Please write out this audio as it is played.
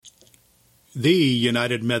the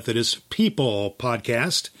United Methodist People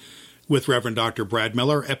podcast with Reverend Dr. Brad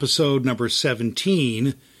Miller, episode number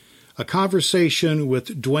 17, a conversation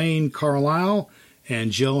with Duane Carlise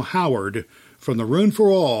and Jill Howard from the Room for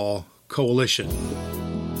All Coalition.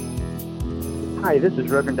 Hi, this is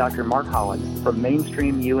Reverend Dr. Mark Holland from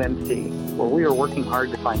Mainstream UMC, where we are working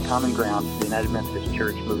hard to find common ground for the United Methodist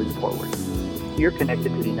Church moving forward. You're connected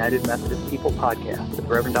to the United Methodist People podcast with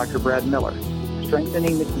Reverend Dr. Brad Miller,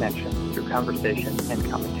 strengthening the connection through conversation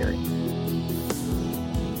and commentary.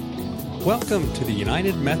 Welcome to the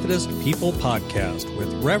United Methodist People podcast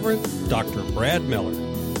with Reverend Dr. Brad Miller.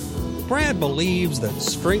 Brad believes that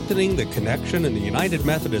strengthening the connection in the United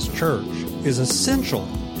Methodist Church is essential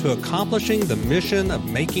to accomplishing the mission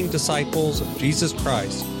of making disciples of Jesus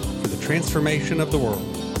Christ for the transformation of the world.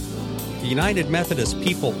 The United Methodist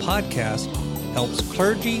People podcast helps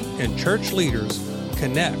clergy and church leaders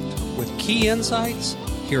connect with key insights,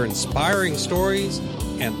 hear inspiring stories,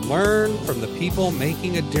 and learn from the people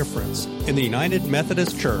making a difference in the United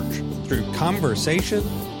Methodist Church through conversation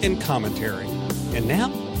and commentary. And now,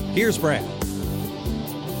 here's Brad.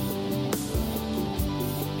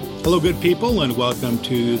 Hello, good people, and welcome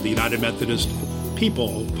to the United Methodist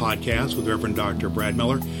People podcast with Reverend Dr. Brad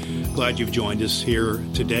Miller. Glad you've joined us here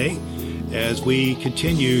today as we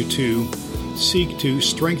continue to seek to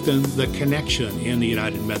strengthen the connection in the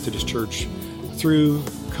United Methodist Church through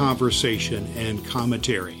conversation and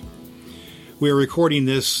commentary. We are recording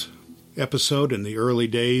this episode in the early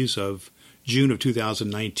days of June of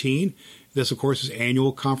 2019. This, of course, is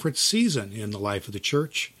annual conference season in the life of the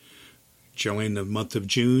church. Generally in the month of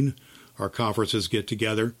June, our conferences get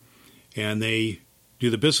together and they do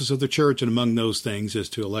the business of the church, and among those things is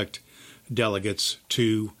to elect delegates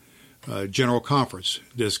to General Conference,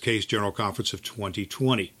 in this case, General Conference of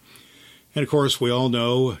 2020. And of course, we all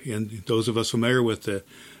know, and those of us familiar with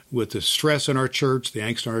the stress in our church, the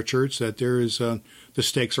angst in our church, that there is the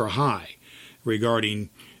stakes are high regarding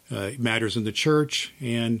matters in the church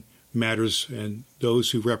and matters and those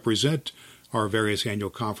who represent our various annual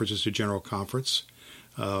conferences to General Conference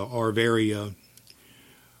are very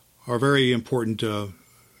important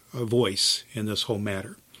voice in this whole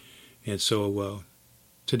matter. And so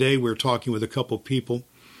today we're talking with a couple of people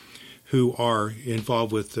who are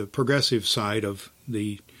involved with the progressive side of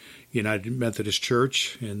the United Methodist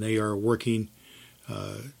Church, and they are working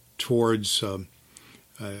towards a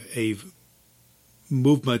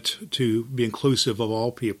movement to be inclusive of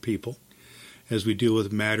all people as we deal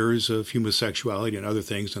with matters of homosexuality and other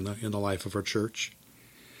things in the life of our church.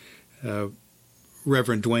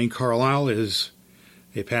 Reverend Duane Carlise is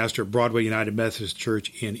a pastor at Broadway United Methodist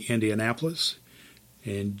Church in Indianapolis,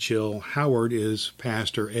 and Jill Howard is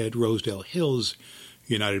pastor at Rosedale Hills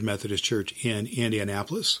United Methodist Church in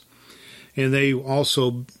Indianapolis. And they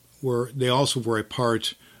also were a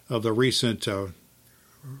part of the recent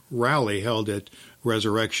rally held at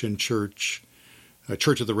Resurrection Church,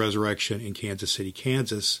 Church of the Resurrection in Kansas City,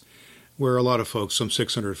 Kansas, where a lot of folks, some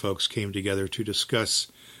 600 folks, came together to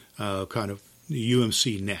discuss kind of the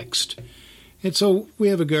UMC Next. And so we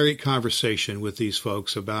have a great conversation with these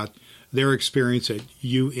folks about their experience at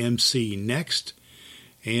UMC Next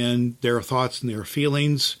and their thoughts and their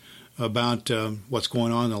feelings about what's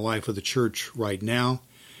going on in the life of the church right now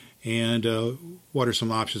and what are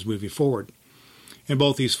some options moving forward. And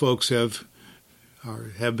both these folks have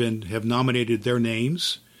nominated their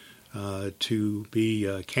names to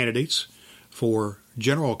be candidates for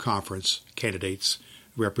General Conference candidates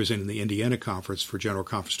representing the Indiana Conference for General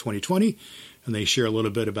Conference 2020, and they share a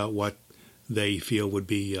little bit about what they feel would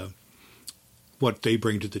be what they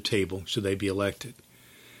bring to the table should they be elected.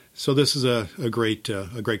 So this is a great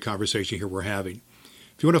conversation here we're having.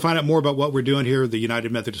 If you want to find out more about what we're doing here at the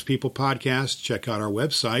United Methodist People podcast, check out our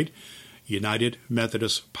website,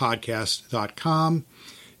 UnitedMethodistPodcast.com.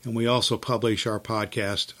 And we also publish our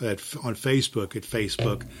podcast on Facebook at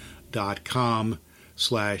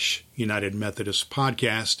facebook.com/United Methodist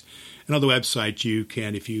Podcast. And on the website, you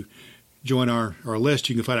can, if you join our list,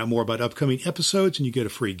 you can find out more about upcoming episodes, and you get a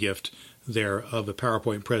free gift there of a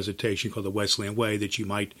PowerPoint presentation called The Wesleyan Way that you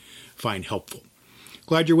might find helpful.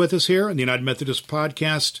 Glad you're with us here on the United Methodist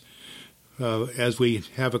Podcast as we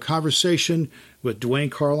have a conversation with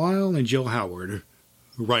Duane Carlise and Jill Howard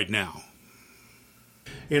right now.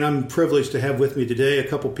 And I'm privileged to have with me today a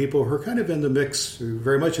couple people who are kind of in the mix,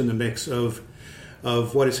 very much in the mix of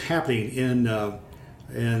what is happening in the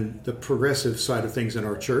progressive side of things in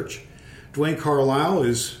our church. Duane Carlise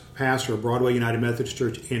is pastor of Broadway United Methodist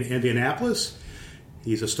Church in Indianapolis.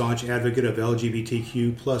 He's a staunch advocate of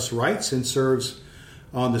LGBTQ plus rights and serves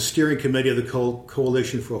on the steering committee of the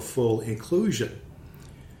Coalition for Full Inclusion.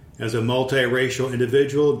 As a multiracial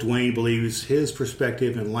individual, Duane believes his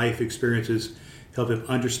perspective and life experiences help him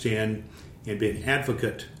understand and be an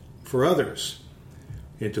advocate for others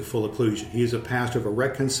into full inclusion. He is a pastor of a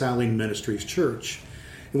Reconciling Ministries church.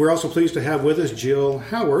 And we're also pleased to have with us Jill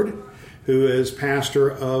Howard, who is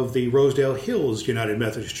pastor of the Rosedale Hills United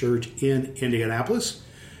Methodist Church in Indianapolis.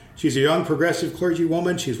 She's a young progressive clergy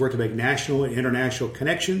woman. She's worked to make national and international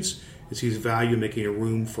connections and sees value in making a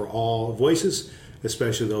room for all voices,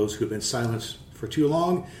 especially those who have been silenced for too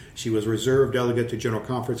long. She was reserve delegate to General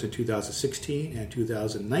Conference in 2016 and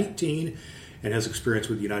 2019 and has experience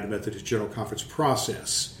with the United Methodist General Conference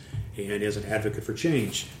process and is an advocate for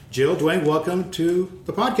change. Jill, Duane, welcome to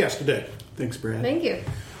the podcast today. Thanks, Brad. Thank you.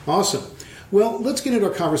 Awesome. Well, let's get into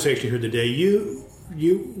our conversation here today.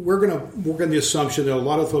 We're going to work on the assumption that a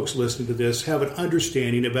lot of folks listening to this have an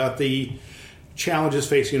understanding about the challenges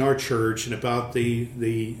facing our church and about the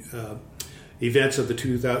events of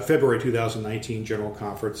the February 2019 General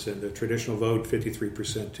Conference and the traditional vote,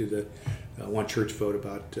 53% to the one church vote,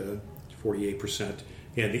 about 48%,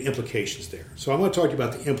 and the implications there. So I want to talk to you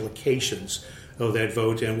about the implications of that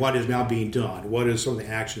vote and what is now being done. What is some of the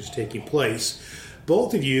actions taking place?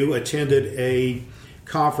 Both of you attended a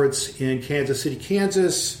conference in Kansas City,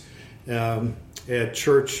 Kansas, at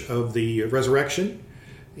Church of the Resurrection,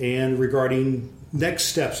 and regarding next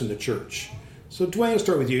steps in the church. So, Duane, I'll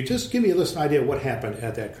start with you. Just give me a little idea of what happened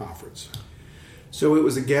at that conference. So it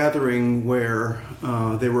was a gathering where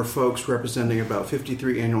there were folks representing about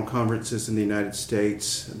 53 annual conferences in the United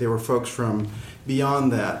States. There were folks from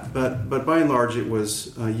beyond that, but by and large it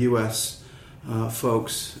was U.S.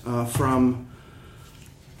 folks from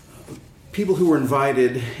people who were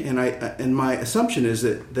invited, and my assumption is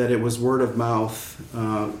that it was word of mouth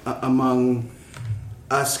among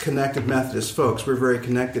us connected Methodist folks. We're very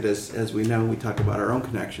connected, as we know. We talk about our own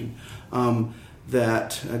connection.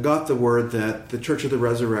 That got the word that the Church of the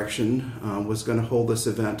Resurrection was going to hold this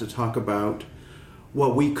event to talk about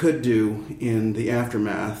what we could do in the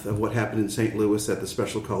aftermath of what happened in St. Louis at the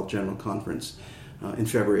special called General Conference in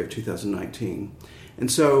February of 2019.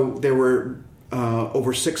 And so there were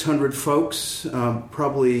over 600 folks,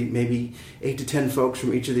 probably maybe 8 to 10 folks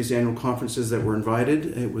from each of these annual conferences that were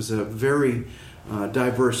invited. It was a very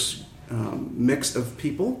diverse mix of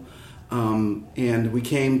people. And we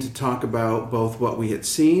came to talk about both what we had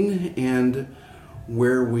seen and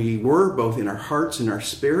where we were, both in our hearts and our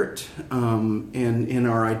spirit, and in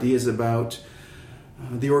our ideas about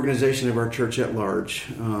the organization of our church at large.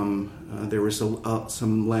 There was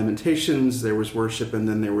some lamentations, there was worship, and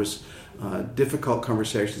then there was difficult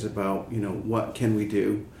conversations about, what can we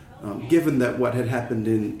do, given that what had happened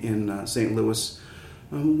in St. Louis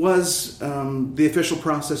was the official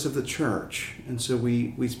process of the church. And so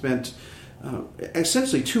we spent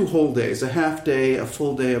essentially 2 whole days, a half day, a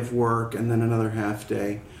full day of work, and then another half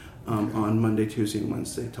day on Monday, Tuesday, and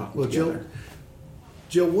Wednesday talking together.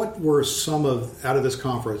 Jill, what were out of this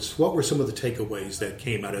conference, what were some of the takeaways that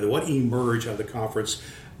came out of it? What emerged out of the conference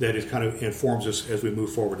that is kind of informs us as we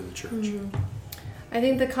move forward in the church? Mm-hmm. I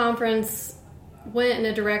think the conference went in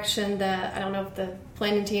a direction that I don't know if the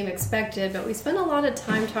planning team expected, but we spent a lot of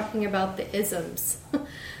time talking about the isms.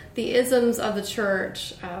 The isms of the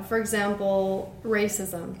church. For example,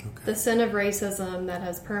 racism. Okay. The sin of racism that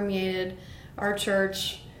has permeated our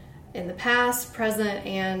church in the past, present,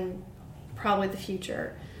 and probably the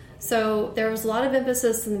future. So there was a lot of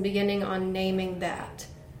emphasis in the beginning on naming that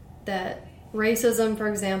racism, for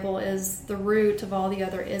example, is the root of all the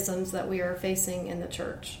other isms that we are facing in the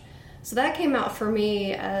church. So that came out for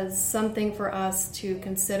me as something for us to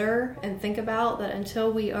consider and think about, that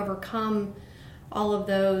until we overcome all of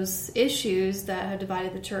those issues that have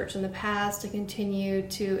divided the church in the past, to continue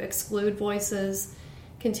to exclude voices,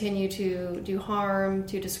 continue to do harm,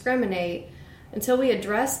 to discriminate, until we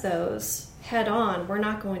address those head on, we're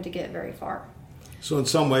not going to get very far. So in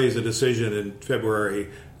some ways, the decision in February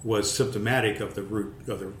was symptomatic of the root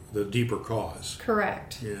of the deeper cause.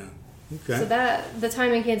 Correct. Yeah. Okay. So that the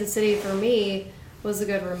time in Kansas City for me was a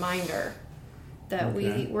good reminder that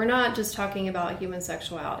we're not just talking about human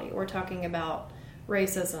sexuality. We're talking about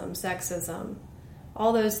racism, sexism,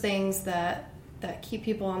 all those things that keep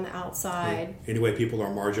people on the outside. Yeah. Anyway, people are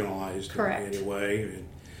marginalized. Correct. In any way. And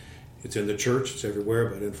it's in the church, it's everywhere,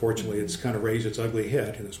 but unfortunately it's kind of raised its ugly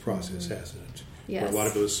head in this process, hasn't it? Yes. Where a lot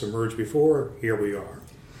of it was submerged before, here we are.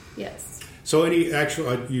 Yes. So you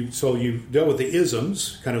dealt with the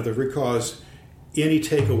isms, kind of the root cause. Any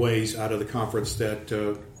takeaways out of the conference that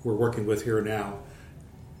we're working with here now?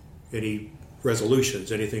 Any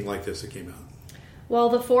resolutions, anything like this that came out? Well,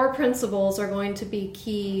 the 4 principles are going to be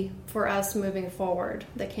key for us moving forward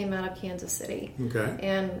that came out of Kansas City. Okay.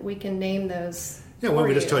 And we can name those. Yeah, why don't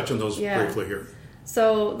we just touch on those briefly here?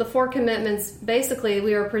 So the 4 commitments, basically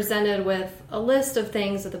we were presented with a list of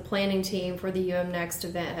things that the planning team for the UM Next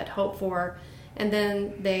event had hoped for, and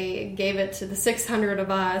then they gave it to the 600 of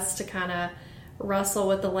us to kind of wrestle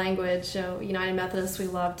with the language. United Methodist, we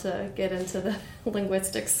love to get into the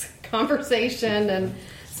linguistics conversation and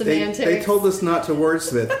semantics. They told us not to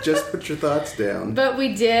wordsmith, just put your thoughts down. But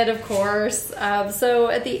we did, of course. So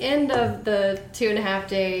at the end of the 2.5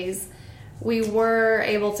 days, we were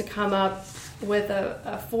able to come up with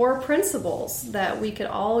a 4 principles that we could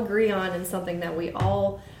all agree on and something that we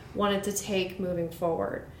all wanted to take moving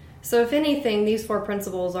forward. So if anything, these 4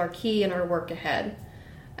 principles are key in our work ahead.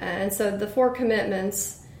 And so the 4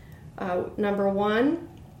 commitments, number 1,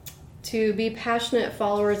 to be passionate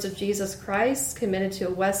followers of Jesus Christ, committed to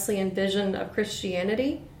a Wesleyan vision of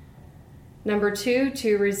Christianity. Number 2,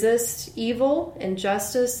 to resist evil,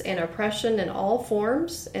 injustice, and oppression in all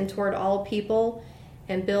forms and toward all people,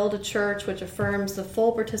 and build a church which affirms the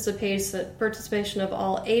full participation of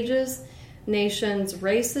all ages, nations,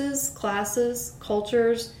 races, classes,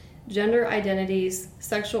 cultures, gender identities,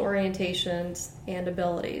 sexual orientations, and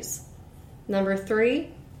abilities. Number 3,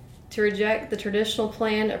 to reject the traditional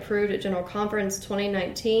plan approved at General Conference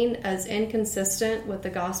 2019 as inconsistent with the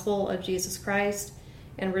gospel of Jesus Christ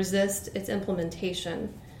and resist its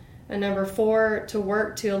implementation. And number 4, to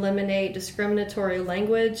work to eliminate discriminatory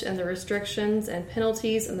language and the restrictions and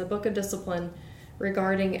penalties in the Book of Discipline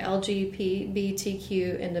regarding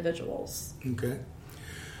LGBTQ individuals. Okay.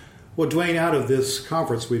 Well, Duane, out of this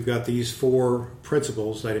conference, we've got these 4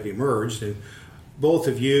 principles that have emerged, and both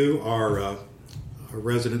of you are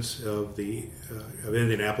residents of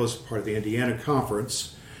Indianapolis, part of the Indiana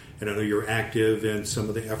Conference, and I know you're active in some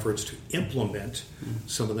of the efforts to implement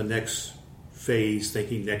some of the next phase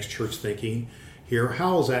thinking, next church thinking here.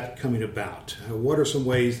 How is that coming about? What are some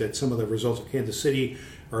ways that some of the results of Kansas City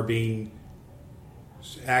are being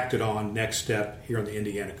acted on next step here in the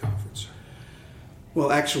Indiana Conference?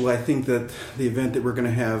 Well, actually, I think that the event that we're going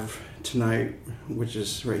to have tonight, which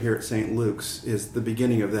is right here at St. Luke's, is the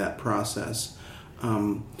beginning of that process.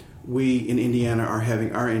 We in Indiana are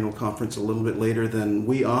having our annual conference a little bit later than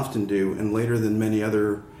we often do, and later than many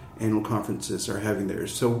other annual conferences are having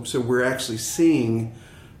theirs. So we're actually seeing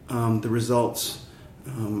the results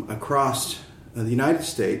across the United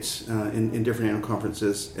States in different annual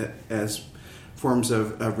conferences as forms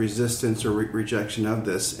of resistance or rejection of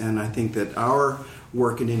this. And I think that our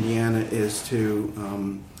work in Indiana is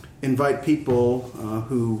to invite people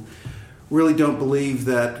who really don't believe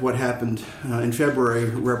that what happened in February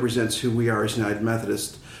represents who we are as United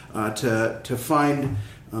Methodist, to find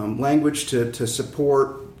language to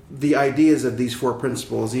support the ideas of these 4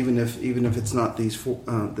 principles, even if it's not these 4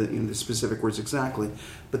 the specific words exactly,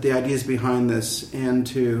 but the ideas behind this, and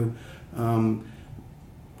to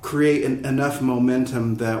create enough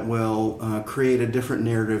momentum that will create a different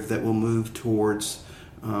narrative that will move towards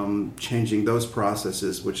changing those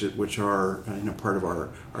processes, which are part of our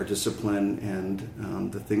discipline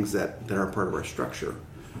and the things that are part of our structure.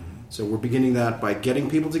 So we're beginning that by getting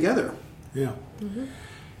people together. Yeah. Mm-hmm.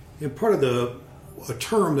 And part of a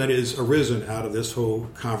term that is arisen out of this whole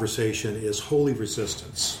conversation is holy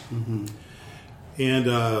resistance. Mm-hmm. And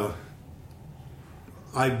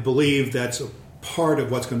I believe that's a part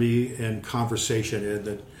of what's going to be in conversation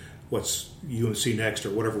in what's UMC Next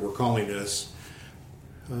or whatever we're calling this.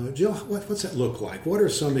 Jill, what's that look like? What are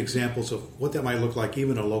some examples of what that might look like,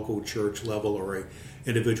 even a local church level or a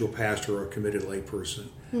individual pastor or a committed lay person?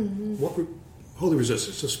 Mm-hmm. Holy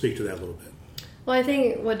resistance, let's speak to that a little bit. Well, I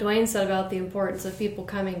think what Duane said about the importance of people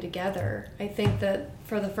coming together, I think that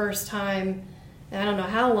for the first time, and I don't know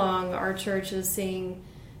how long, our church is seeing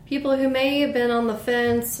people who may have been on the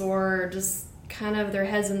fence or just kind of their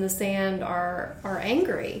heads in the sand are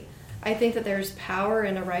angry. I think that there's power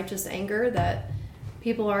in a righteous anger, that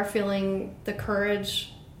people are feeling the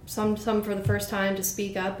courage, some for the first time, to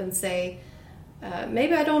speak up and say,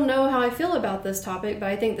 maybe I don't know how I feel about this topic, but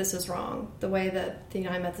I think this is wrong. The way that the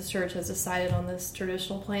United Methodist Church has decided on this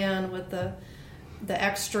traditional plan with the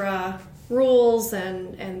extra rules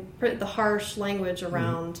and the harsh language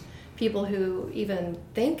around people who even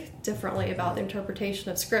think differently about the interpretation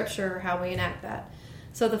of Scripture, how we enact that.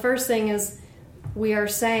 So the first thing is we are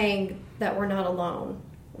saying that we're not alone.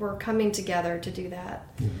 We're coming together to do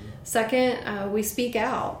that. Mm-hmm. Second, we speak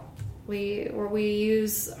out. We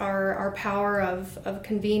use our power of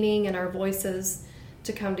convening and our voices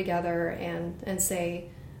to come together and say,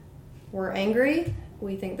 we're angry,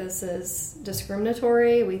 we think this is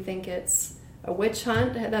discriminatory, we think it's a witch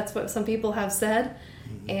hunt. That's what some people have said,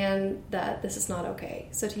 and that this is not okay.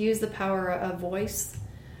 So to use the power of voice,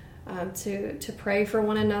 to pray for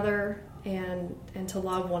one another and to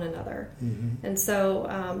love one another. And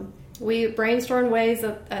so we brainstormed ways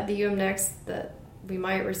at the UM Next that we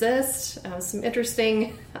might resist. Some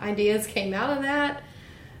interesting ideas came out of that,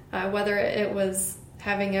 whether it was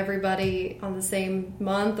having everybody on the same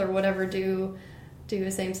month or whatever do a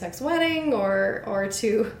same-sex wedding, or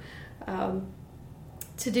to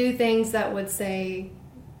do things that would say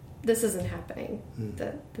this isn't happening,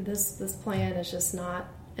 that this plan is just not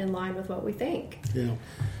in line with what we think. Yeah.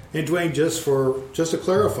 And Duane, just to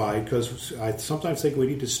clarify, because I sometimes think we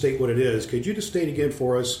need to state what it is, could you just state again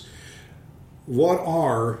for us what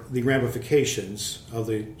are the ramifications of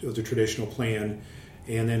the traditional plan,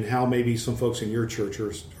 and then how maybe some folks in your church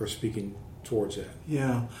are speaking towards that?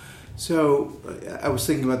 Yeah. So I was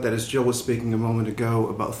thinking about that as Jill was speaking a moment ago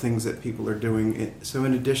about things that people are doing. So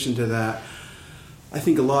in addition to that, I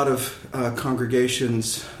think a lot of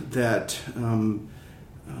congregations that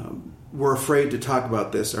were afraid to talk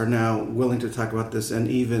about this are now willing to talk about this, and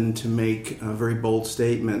even to make very bold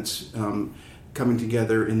statements, coming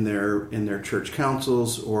together in their church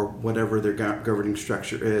councils or whatever their governing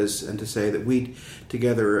structure is, and to say that we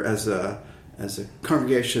together as a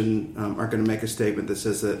congregation are going to make a statement that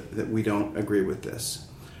says that we don't agree with this.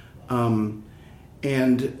 And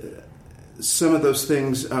some of those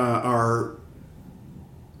things are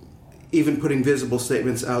even putting visible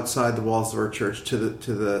statements outside the walls of our church to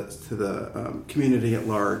the community at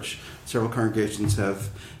large. Several congregations have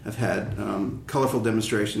had colorful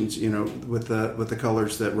demonstrations, with the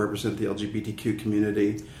colors that represent the LGBTQ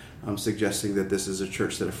community, suggesting that this is a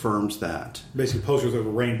church that affirms that. Basically, posters of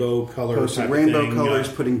rainbow colors. Posting rainbow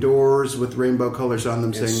colors, putting doors with rainbow colors on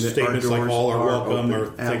them, saying that our doors like all are welcome, open. or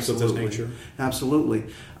things of this nature. Absolutely.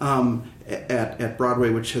 At Broadway,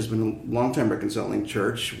 which has been a long-time reconciling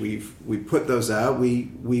church, we put those out.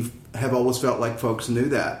 We have always felt like folks knew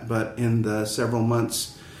that, but in the several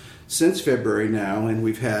months since February now, and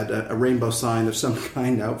we've had a rainbow sign of some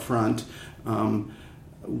kind out front.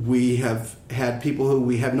 We have had people who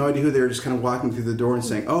we have no idea who they're, just kind of walking through the door and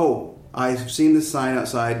saying, "Oh, I've seen this sign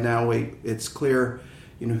outside. Now it's clear,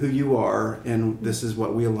 who you are, and this is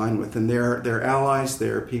what we align with." And they're allies.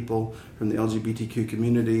 They're people from the LGBTQ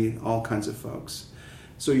community, all kinds of folks.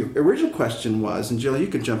 So your original question was, and Jill, you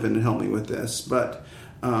can jump in and help me with this, but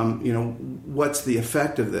what's the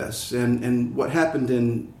effect of this? And what happened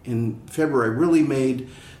in February really made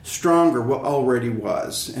stronger what already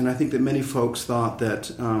was. And I think that many folks thought that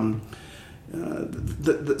some of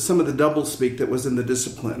the doublespeak that was in the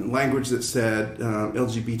discipline, language that said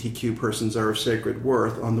LGBTQ persons are of sacred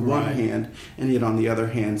worth on the one hand, and yet on the other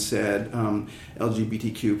hand said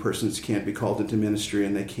LGBTQ persons can't be called into ministry,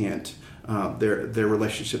 and they can't, their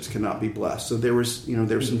relationships cannot be blessed. So there was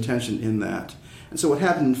some tension in that. And so what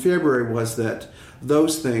happened in February was that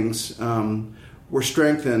those things were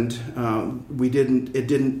strengthened. It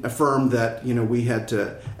didn't affirm that we had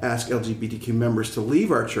to ask LGBTQ members to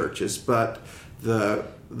leave our churches, but the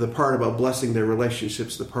part about blessing their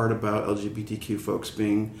relationships, the part about LGBTQ folks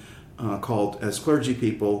being called as clergy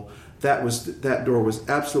people, that door was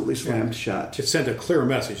absolutely slammed shut. It sent a clear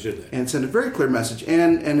message, didn't it? And sent a very clear message,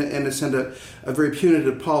 and it sent a very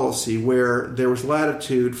punitive policy where there was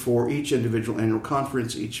latitude for each individual annual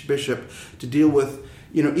conference, each bishop, to deal with,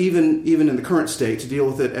 even in the current state, to deal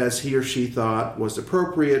with it as he or she thought was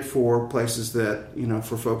appropriate for places that,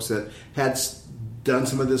 for folks that had done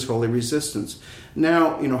some of this holy resistance.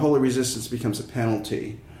 Now, holy resistance becomes a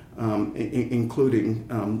penalty. Including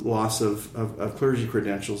loss of clergy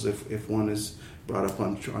credentials if one is brought up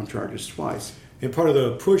on charges twice. And part of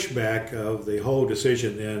the pushback of the whole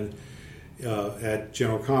decision then at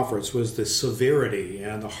General Conference was the severity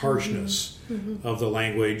and the harshness of the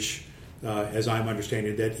language, as I'm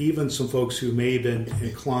understanding, that even some folks who may have been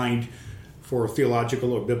inclined for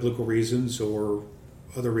theological or biblical reasons or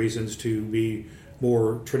other reasons to be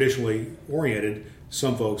more traditionally oriented,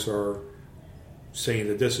 some folks are saying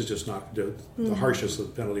that this is just not the harshness of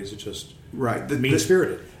the penalties. It's just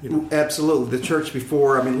mean-spirited. Absolutely. The church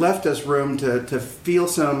before, left us room to feel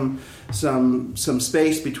some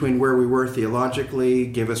space between where we were theologically,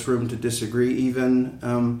 gave us room to disagree even,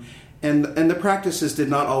 and the practices did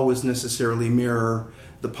not always necessarily mirror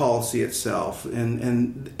the policy itself.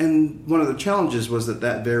 And one of the challenges was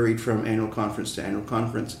that varied from annual conference to annual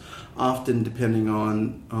conference, often depending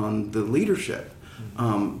on the leadership.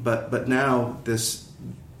 But now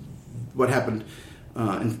what happened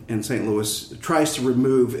in St. Louis tries to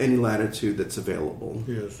remove any latitude that's available.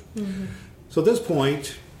 Yes. So at this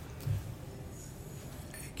point,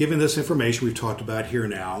 given this information we've talked about here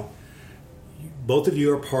now, both of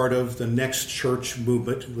you are part of the Next Church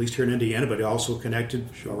movement, at least here in Indiana, but also connected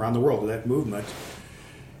around the world to that movement.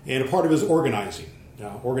 And a part of it is organizing.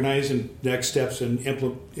 Now, organizing next steps in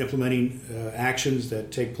implementing actions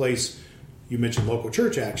that take place. You mentioned local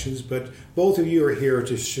church actions, but both of you are here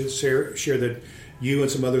to share that you and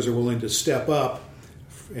some others are willing to step up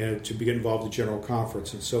and to get involved in the General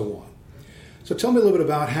Conference and so on. So tell me a little bit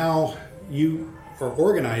about how you are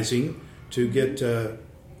organizing to get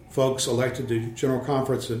folks elected to General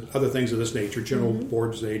Conference and other things of this nature, general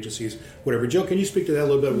boards, agencies, whatever. Jill, can you speak to that a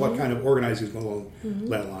little bit? What kind of organizing is going along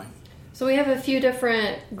that line? So we have a few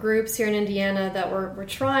different groups here in Indiana that we're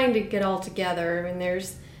trying to get all together. I mean,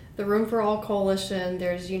 there's the Room for All Coalition,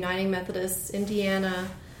 there's Uniting Methodists Indiana,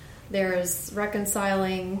 there's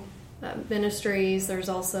Reconciling Ministries, there's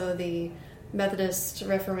also the Methodist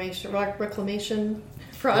Reclamation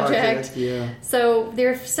Project. Yeah. So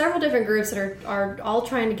there are several different groups that are all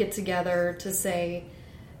trying to get together to say,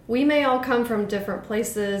 we may all come from different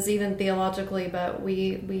places, even theologically, but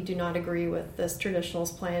we do not agree with this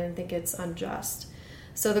traditionalist plan and think it's unjust.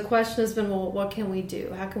 So the question has been, well, what can we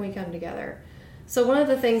do? How can we come together? So one of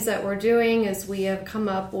the things that we're doing is we have come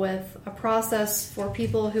up with a process for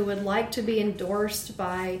people who would like to be endorsed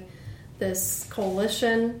by this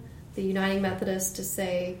coalition, the Uniting Methodists, to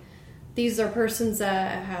say, these are persons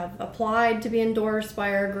that have applied to be endorsed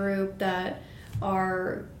by our group that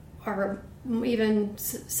are even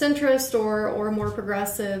centrist or more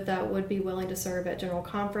progressive that would be willing to serve at General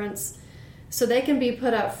Conference. So they can be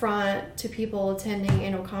put up front to people attending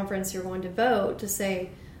annual conference who are going to vote to say,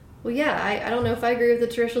 well, yeah, I don't know if I agree with the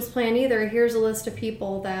traditionalist plan either. Here's a list of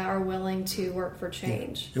people that are willing to work for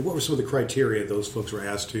change. And what were some of the criteria those folks were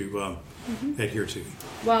asked to adhere to?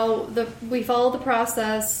 Well, we follow the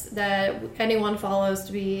process that anyone follows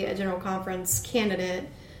to be a General Conference candidate.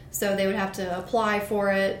 So they would have to apply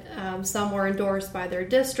for it. Some were endorsed by their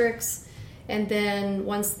districts. And then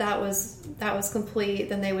once that was complete,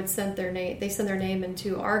 then they would send their name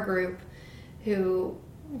into our group, who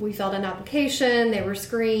we filled an application, they were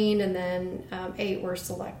screened, and then 8 were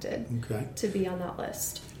selected to be on that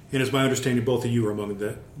list. And it's my understanding both of you are among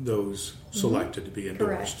those selected to be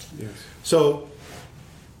endorsed. Correct. Yes. So,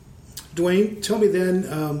 Duane, tell me then,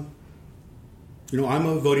 I'm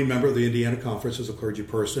a voting member of the Indiana Conference as a clergy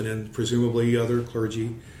person, and presumably other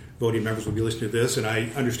clergy voting members will be listening to this, and I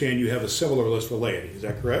understand you have a similar list for laity. Is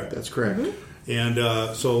that correct? That's correct.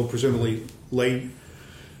 And so presumably lay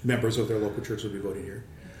members of their local church will be voting here.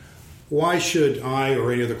 Why should I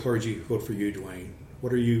or any other clergy vote for you, Duane?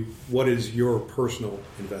 What is your personal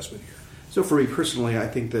investment here? So for me personally, I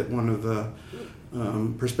think that one of the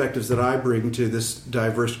perspectives that I bring to this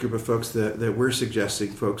diverse group of folks that we're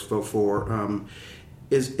suggesting folks vote for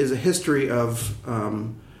is a history of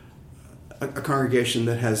a congregation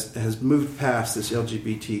that has moved past this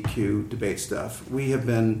LGBTQ debate stuff. We have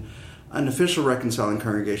been an official reconciling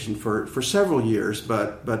congregation for several years,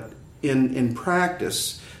 but in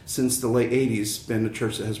practice, since the late 80s, been a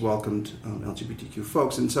church that has welcomed LGBTQ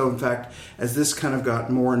folks. And so, in fact, as this kind of got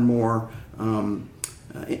more and more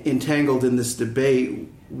entangled in this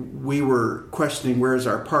debate, we were questioning where's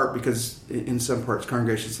our part, because in some parts,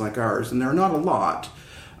 congregations like ours, and there are not a lot,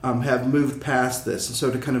 have moved past this. And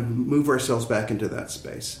so to kind of move ourselves back into that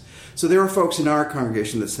space. So there are folks in our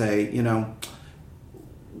congregation that say,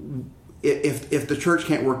 if the church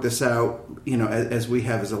can't work this out, as we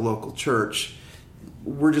have as a local church,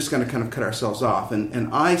 we're just going to kind of cut ourselves off.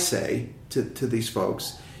 And I say to these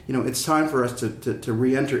folks, it's time for us to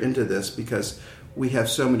re-enter into this, because we have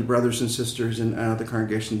so many brothers and sisters in other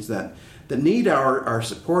congregations that need our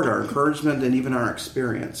support, our encouragement, and even our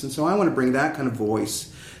experience. And so I want to bring that kind of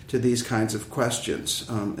voice to these kinds of questions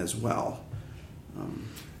as well.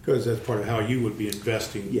 Because that's part of how you would be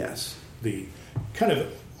investing the kind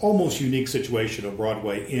of almost unique situation of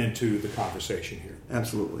Broadway into the conversation here.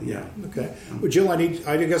 Absolutely, yeah. Okay. Well, Jill, I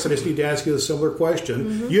guess I just need to ask you a similar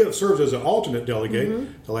question. You have served as an alternate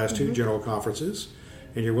delegate the last 2 general conferences,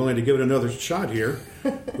 and you're willing to give it another shot here,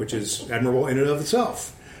 which is admirable in and of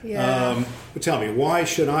itself. Yeah. But tell me, why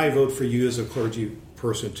should I vote for you as a clergy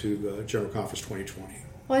person to General Conference 2020?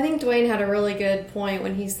 Well, I think Duane had a really good point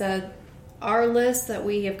when he said our list that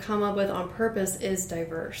we have come up with on purpose is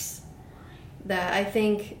diverse. That I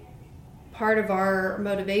think part of our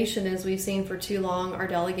motivation is we've seen for too long our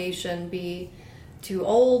delegation be too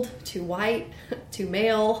old, too white, too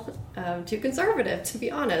male, too conservative, to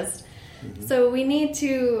be honest. So we need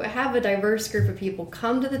to have a diverse group of people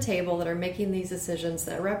come to the table that are making these decisions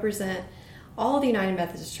that represent all of the United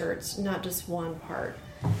Methodist Church, not just one part.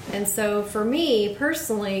 And so for me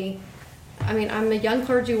personally, I'm a young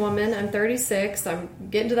clergy woman. I'm 36. I'm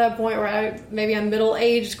getting to that point where I'm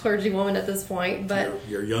middle-aged clergy woman at this point, but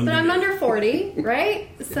you're young. But I'm under 40, right?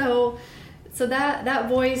 So that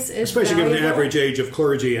voice is especially valuable. given the average age of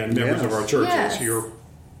clergy and members of our churches. Yes. You're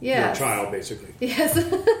a child, basically. Yes.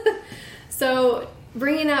 So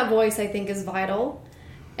bringing that voice, I think, is vital.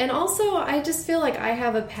 And also, I just feel like I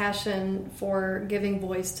have a passion for giving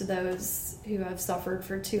voice to those who have suffered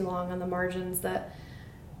for too long on the margins, that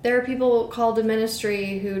there are people called to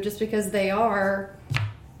ministry who, just because they are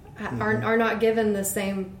not given the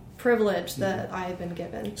same privilege that I have been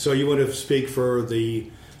given. So you want to speak for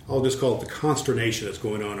I'll just call it the consternation that's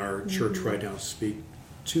going on in our church right now, speak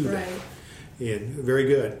to that. And very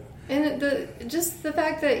good. And the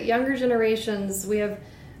fact that younger generations, we have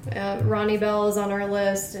Ronnie Bell is on our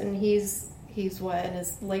list, and he's what, in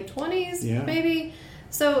his late 20s, maybe?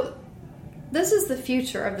 So this is the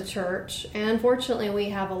future of the church, and unfortunately we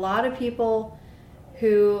have a lot of people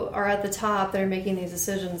who are at the top that are making these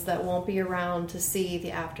decisions that won't be around to see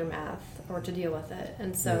the aftermath or to deal with it.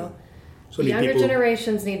 And so younger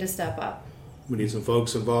generations need to step up. We need some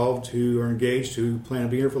folks involved who are engaged, who plan to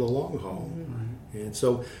be here for the long haul. And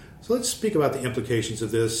so let's speak about the implications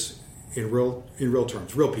of this in real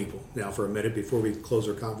terms, real people, now for a minute before we close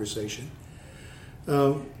our conversation.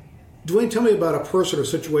 Duane, tell me about a person or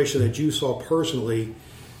situation that you saw personally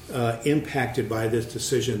impacted by this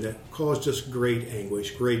decision that caused just great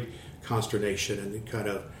anguish, great consternation, and it kind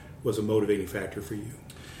of was a motivating factor for you.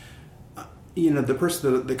 The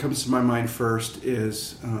person that comes to my mind first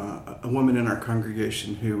is a woman in our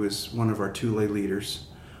congregation who is one of our two lay leaders.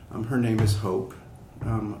 Her name is Hope,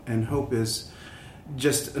 and Hope is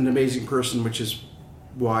just an amazing person, which is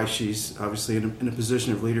why she's obviously in a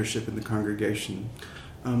position of leadership in the congregation.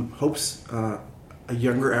 Hope's a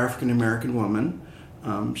younger African-American woman.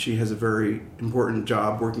 She has a very important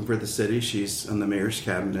job working for the city. She's on the mayor's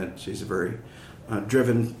cabinet. She's a very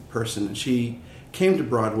driven person, and she came to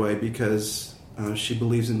Broadway because she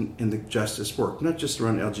believes in the justice work, not just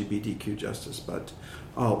around LGBTQ justice, but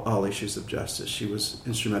all issues of justice. She was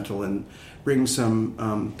instrumental in bringing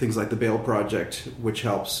some things like the Bail Project, which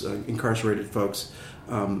helps incarcerated folks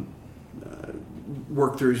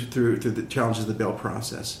work through the challenges of the bail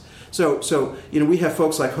process. So we have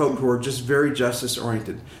folks like Hope who are just very justice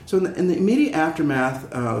oriented. So in the immediate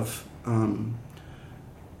aftermath of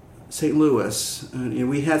St. Louis,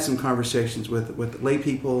 we had some conversations with lay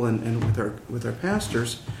people and with our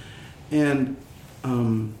pastors, and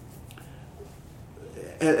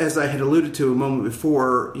as I had alluded to a moment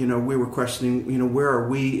before, we were questioning, where are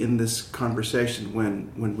we in this conversation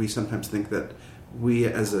when we sometimes think that we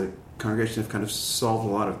as a congregation have kind of solved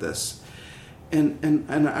a lot of this. And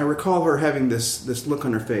I recall her having this look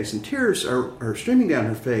on her face, and tears are streaming down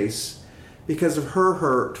her face because of her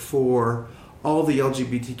hurt for all the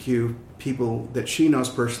LGBTQ people that she knows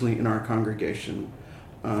personally in our congregation.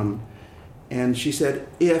 And she said,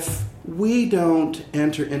 if we don't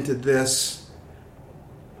enter into this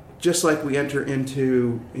just like we enter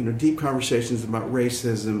into deep conversations about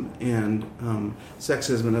racism and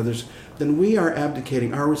sexism and others, then we are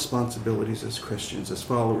abdicating our responsibilities as Christians, as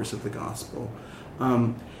followers of the gospel.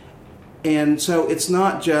 And so it's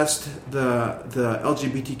not just the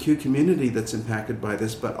LGBTQ community that's impacted by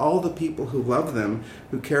this, but all the people who love them,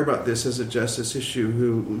 who care about this as a justice issue,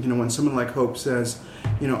 who, when someone like Hope says,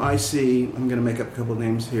 I see, I'm going to make up a couple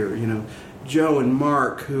names here, Joe and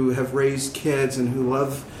Mark, who have raised kids and who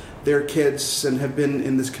love their kids and have been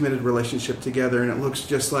in this committed relationship together, and it looks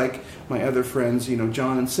just like my other friends,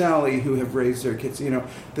 John and Sally, who have raised their kids,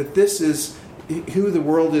 that this is who the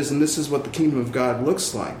world is, and this is what the kingdom of God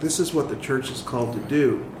looks like. This is what the church is called to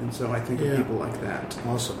do. And so I think of people like that.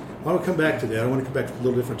 Awesome. I want to come back to that. I want to come back to a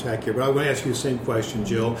little different tack here, but I want to ask you the same question,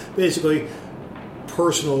 Jill. Basically,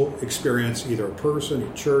 personal experience, either a person,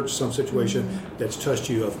 a church, some situation that's touched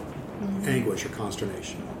you of anguish or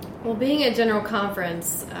consternation. Well, being at General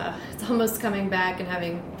Conference, it's almost coming back and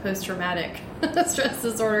having post-traumatic stress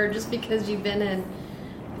disorder just because you've been in.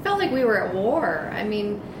 I felt like we were at war. I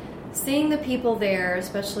mean, seeing the people there,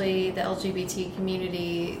 especially the LGBT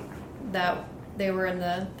community, that they were in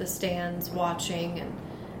the stands watching, and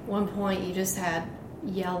at one point you just had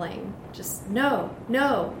yelling, just no,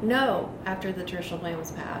 no, no, after the traditional plan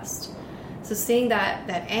was passed. So seeing that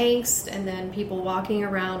angst, and then people walking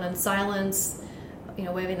around in silence,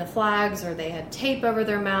 waving the flags, or they had tape over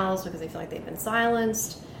their mouths because they feel like they've been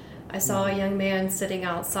silenced. I saw a young man sitting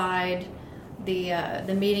outside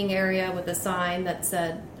the meeting area with a sign that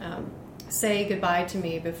said, say goodbye to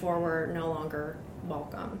me before we're no longer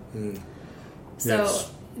welcome. So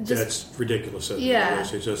that's ridiculous. Yeah.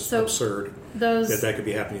 It's just absurd that could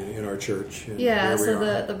be happening in our church. Yeah, so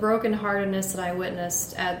the brokenheartedness that I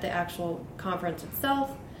witnessed at the actual conference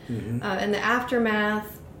itself, and the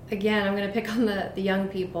aftermath, again, I'm going to pick on the young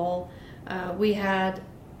people. We had,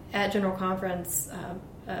 at General Conference,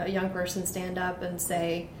 a young person stand up and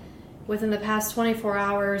say, within the past 24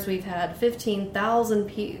 hours, we've had 15,000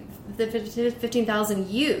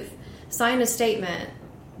 youth sign a statement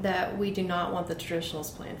that we do not want the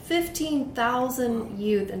traditionalist plan. 15,000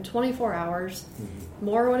 youth in 24 hours.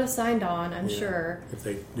 More would have signed on, I'm sure. If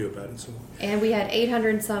they knew about it. So. And we had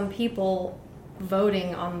 800 and some people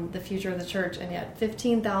voting on the future of the church, and yet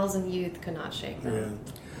 15,000 youth could not shake them. Yeah.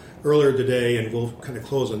 Earlier today, and we'll kind of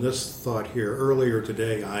close on this thought here. Earlier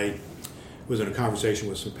today, I was in a conversation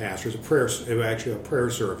with some pastors, a prayer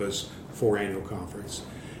service for annual conference.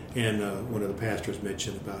 And one of the pastors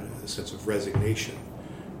mentioned about a sense of resignation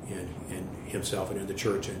in himself and in the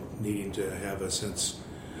church, and needing to have a sense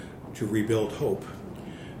to rebuild hope.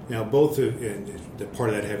 Now, and the part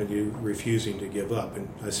of that having you refusing to give up. And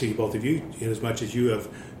I see both of you, in as much as you have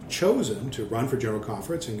chosen to run for General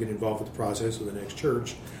Conference and get involved with the process of the next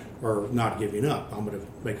church, are not giving up. I'm going to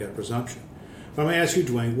make that presumption. But I'm going to ask you,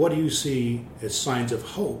 Duane, what do you see as signs of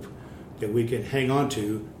hope that we can hang on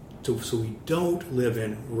to so we don't live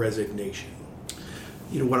in resignation?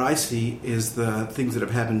 What I see is the things that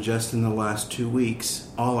have happened just in the last 2 weeks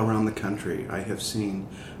all around the country. I have seen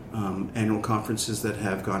annual conferences that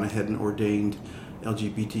have gone ahead and ordained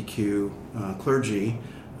LGBTQ clergy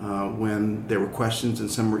when there were questions,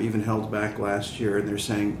 and some were even held back last year, and they're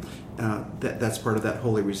saying that's part of that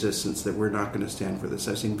holy resistance, that we're not going to stand for this.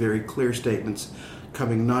 I've seen very clear statements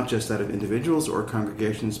coming not just out of individuals or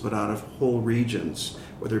congregations, but out of whole regions,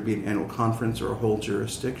 whether it be an annual conference or a whole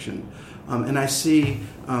jurisdiction. And I see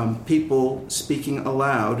people speaking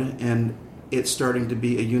aloud, and it's starting to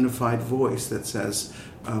be a unified voice that says,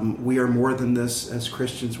 we are more than this as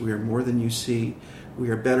Christians, we are more than you see, we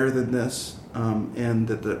are better than this, and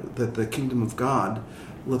that the kingdom of God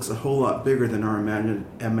looks a whole lot bigger than our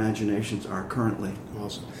imaginations are currently.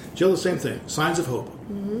 Awesome. Jill, the same thing, signs of hope.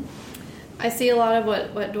 Mm-hmm. I see a lot of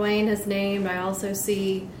what Duane has named. I also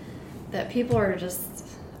see that people are just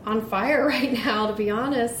on fire right now, to be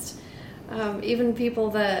honest. Even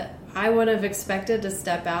people that I would have expected to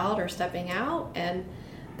step out or stepping out, and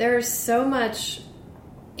there's so much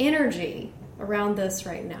energy around this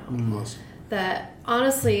right now. Awesome. That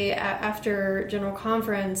honestly, after General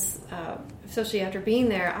Conference, especially after being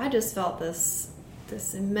there, I just felt this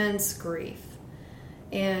immense grief.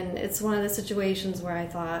 And it's one of the situations where I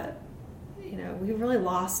thought, we really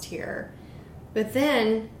lost here. But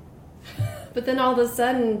then all of a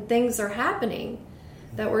sudden things are happening,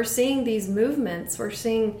 that we're seeing these movements, we're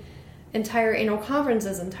seeing entire annual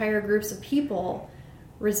conferences, entire groups of people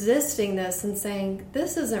resisting this and saying,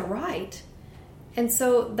 this isn't right. And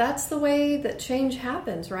so that's the way that change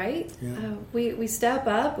happens, right? Yeah. We step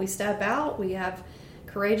up, we step out, we have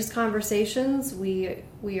courageous conversations, we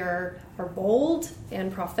are bold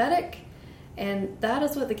and prophetic, and that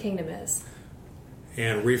is what the kingdom is.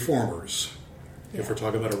 And reformers, if we're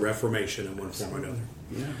talking about a reformation in one form or another.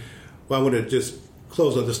 Yeah. Well, I want to just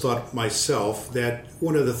close on this thought myself, that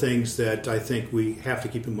one of the things that I think we have to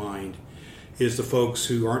keep in mind is the folks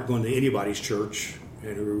who aren't going to anybody's church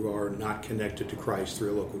and who are not connected to Christ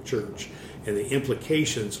through a local church, and the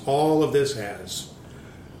implications all of this has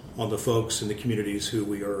on the folks in the communities who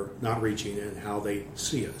we are not reaching and how they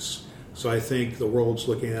see us. So I think the world's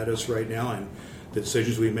looking at us right now, and the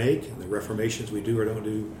decisions we make and the reformations we do or don't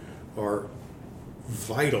do are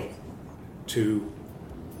vital to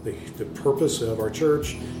the purpose of our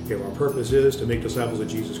church. If our purpose is to make disciples of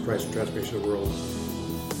Jesus Christ and transformation of the world,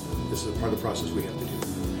 this is a part of the process we have to do.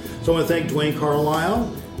 So I want to thank Duane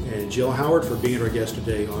Carlise and Jill Howard for being our guest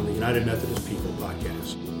today on the United Methodist People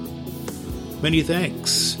podcast. Many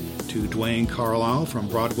thanks to Duane Carlise from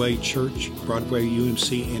Broadway Church, Broadway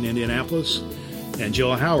UMC in Indianapolis, and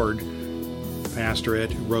Jill Howard, pastor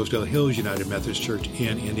at Rosedale Hills United Methodist Church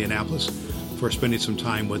in Indianapolis, for spending some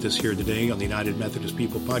time with us here today on the United Methodist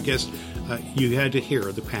People podcast. You had to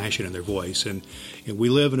hear the passion in their voice, and we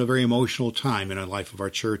live in a very emotional time in the life of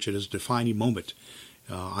our church. It is a defining moment.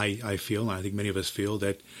 I feel, and I think many of us feel,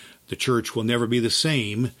 that the church will never be the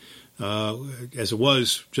same as it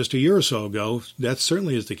was just a year or so ago. That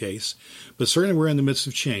certainly is the case. But certainly we're in the midst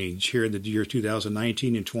of change here in the year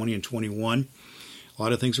 2019 and 20 and 21. A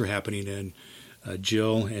lot of things are happening, and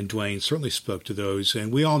Jill and Duane certainly spoke to those,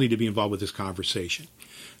 and we all need to be involved with this conversation.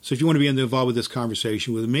 So if you want to be involved with this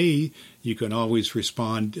conversation with me, you can always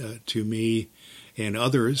respond to me and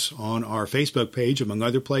others on our Facebook page, among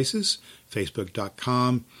other places,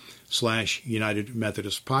 facebook.com/United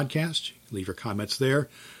Methodist Podcast. Leave your comments there,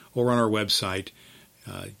 or on our website,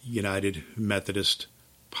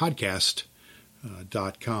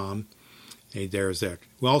 UnitedMethodistPodcast.com. There's that.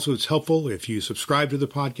 Well, also, it's helpful if you subscribe to the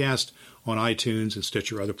podcast on iTunes and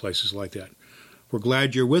Stitcher, other places like that. We're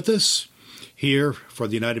glad you're with us here for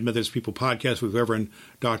the United Methodist People Podcast with Reverend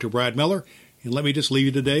Dr. Brad Miller. And let me just leave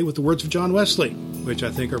you today with the words of John Wesley, which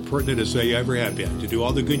I think are pertinent as they ever have been. To do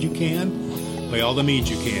all the good you can, by all the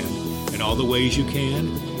means you can, in all the ways you can,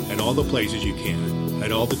 and all the places you can,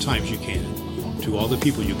 at all the times you can, to all the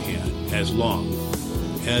people you can, as long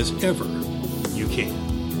as ever you can.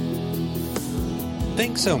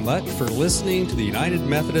 Thanks so much for listening to the United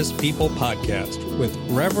Methodist People Podcast with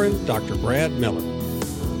Reverend Dr. Brad Miller.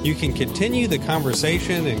 You can continue the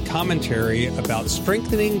conversation and commentary about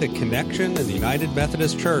strengthening the connection in the United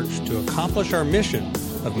Methodist Church to accomplish our mission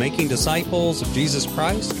of making disciples of Jesus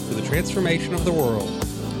Christ for the transformation of the world.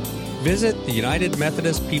 Visit the United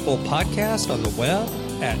Methodist People Podcast on the web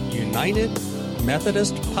at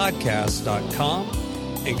UnitedMethodistPodcast.com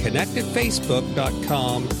and connect at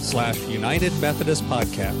Facebook.com/United Methodist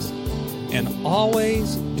Podcast. And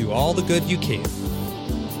always do all the good you can.